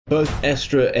Both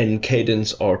Astra and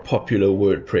Kadence are popular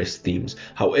WordPress themes.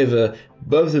 However,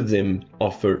 both of them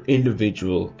offer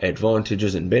individual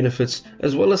advantages and benefits,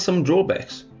 as well as some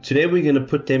drawbacks. Today we're going to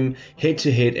put them head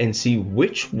to head and see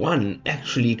which one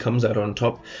actually comes out on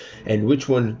top and which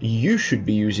one you should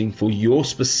be using for your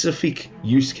specific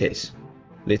use case.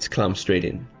 Let's climb straight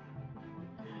in.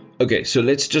 Okay, so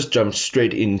let's just jump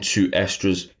straight into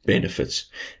Astra's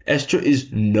benefits. Astra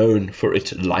is known for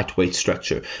its lightweight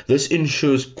structure. This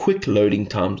ensures quick loading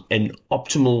times and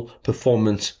optimal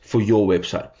performance for your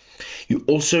website. You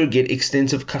also get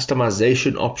extensive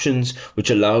customization options,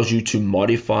 which allows you to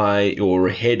modify your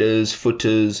headers,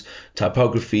 footers,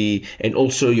 typography, and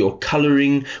also your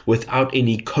coloring without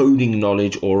any coding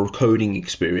knowledge or coding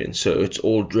experience. So it's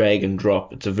all drag and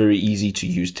drop. It's a very easy to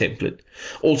use template.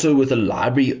 Also, with a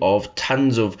library of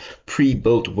tons of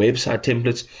pre-built website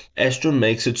templates, Astra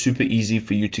makes it super easy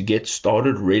for you to get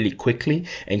started really quickly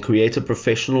and create a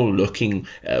professional looking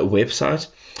website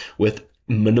with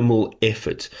minimal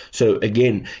effort. So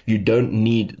again, you don't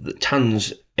need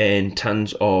tons and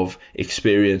tons of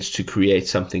experience to create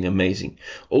something amazing.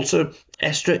 Also,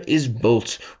 Astra is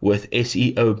built with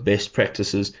SEO best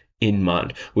practices in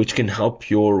mind, which can help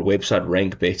your website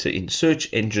rank better in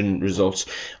search engine results.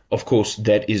 Of course,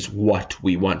 that is what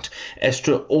we want.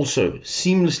 Astra also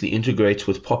seamlessly integrates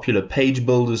with popular page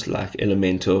builders like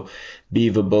Elementor,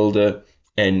 Beaver Builder,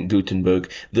 and Gutenberg.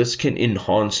 This can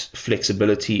enhance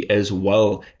flexibility as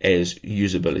well as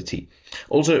usability.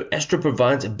 Also, Astra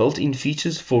provides built-in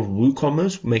features for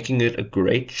WooCommerce, making it a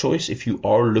great choice if you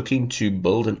are looking to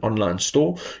build an online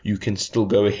store. You can still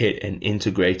go ahead and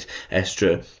integrate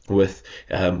Astra with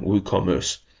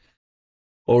WooCommerce.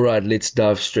 All right, let's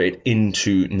dive straight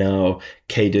into now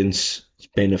Kadence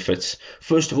benefits.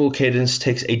 First of all, Kadence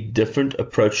takes a different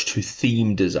approach to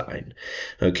theme design.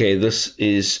 Okay, this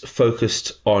is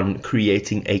focused on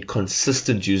creating a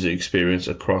consistent user experience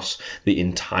across the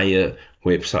entire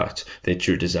website that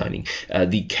you're designing.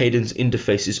 The Kadence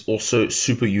interface is also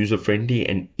super user friendly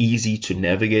and easy to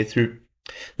navigate through.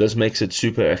 This makes it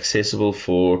super accessible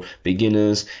for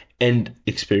beginners and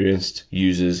experienced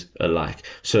users alike.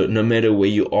 So no matter where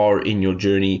you are in your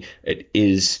journey, it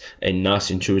is a nice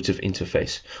intuitive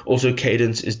interface. Also,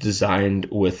 Kadence is designed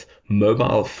with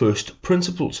mobile first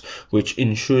principles, which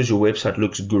ensures your website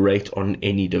looks great on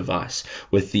any device.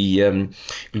 With the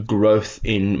growth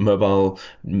in mobile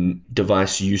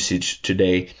device usage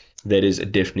today, that is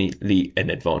definitely an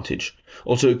advantage.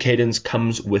 Also, Kadence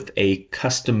comes with a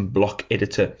custom block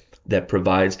editor that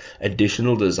provides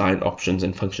additional design options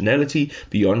and functionality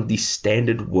beyond the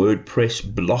standard WordPress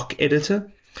block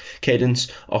editor.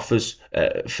 Kadence offers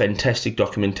fantastic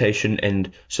documentation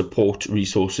and support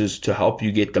resources to help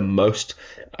you get the most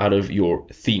out of your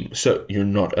theme, so you're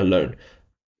not alone.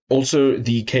 Also,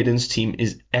 the Kadence team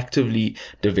is actively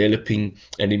developing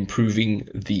and improving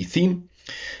the theme.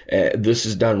 This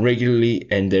is done regularly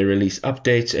and they release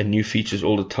updates and new features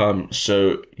all the time,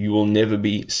 so you will never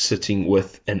be sitting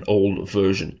with an old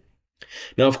version.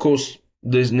 Now, of course,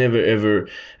 there's never ever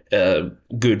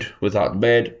good without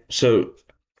bad, so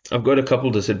I've got a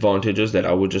couple disadvantages that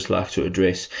I would just like to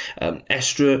address.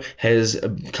 Astra has a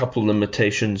couple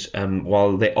limitations.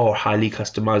 While they are highly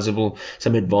customizable,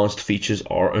 some advanced features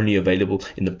are only available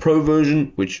in the Pro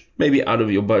version, which may be out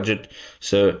of your budget,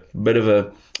 so a bit of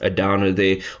a downer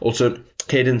there. Also,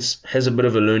 Kadence has a bit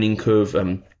of a learning curve.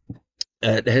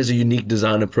 It has a unique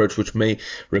design approach, which may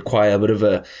require a bit of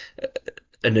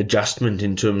an adjustment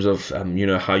in terms of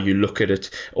how you look at it.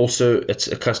 Also, it's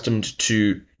accustomed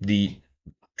to the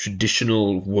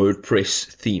traditional WordPress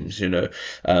themes,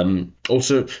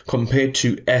 Also, compared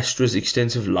to Astra's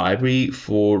extensive library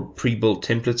for pre-built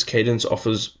templates, Kadence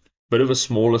offers a bit of a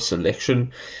smaller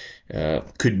selection.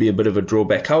 Could be a bit of a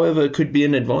drawback. However, it could be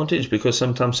an advantage because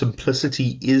sometimes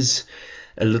simplicity is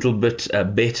a little bit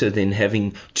better than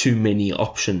having too many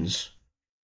options.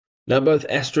 Now, both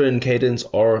Astra and Kadence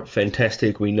are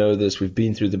fantastic. We know this. We've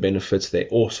been through the benefits. They're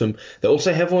awesome. They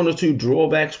also have one or two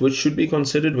drawbacks which should be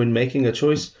considered when making a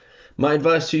choice. My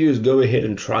advice to you is go ahead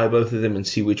and try both of them and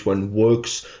see which one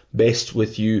works best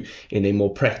with you in a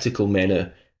more practical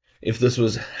manner. If this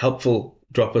was helpful,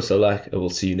 drop us a like and we'll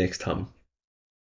see you next time.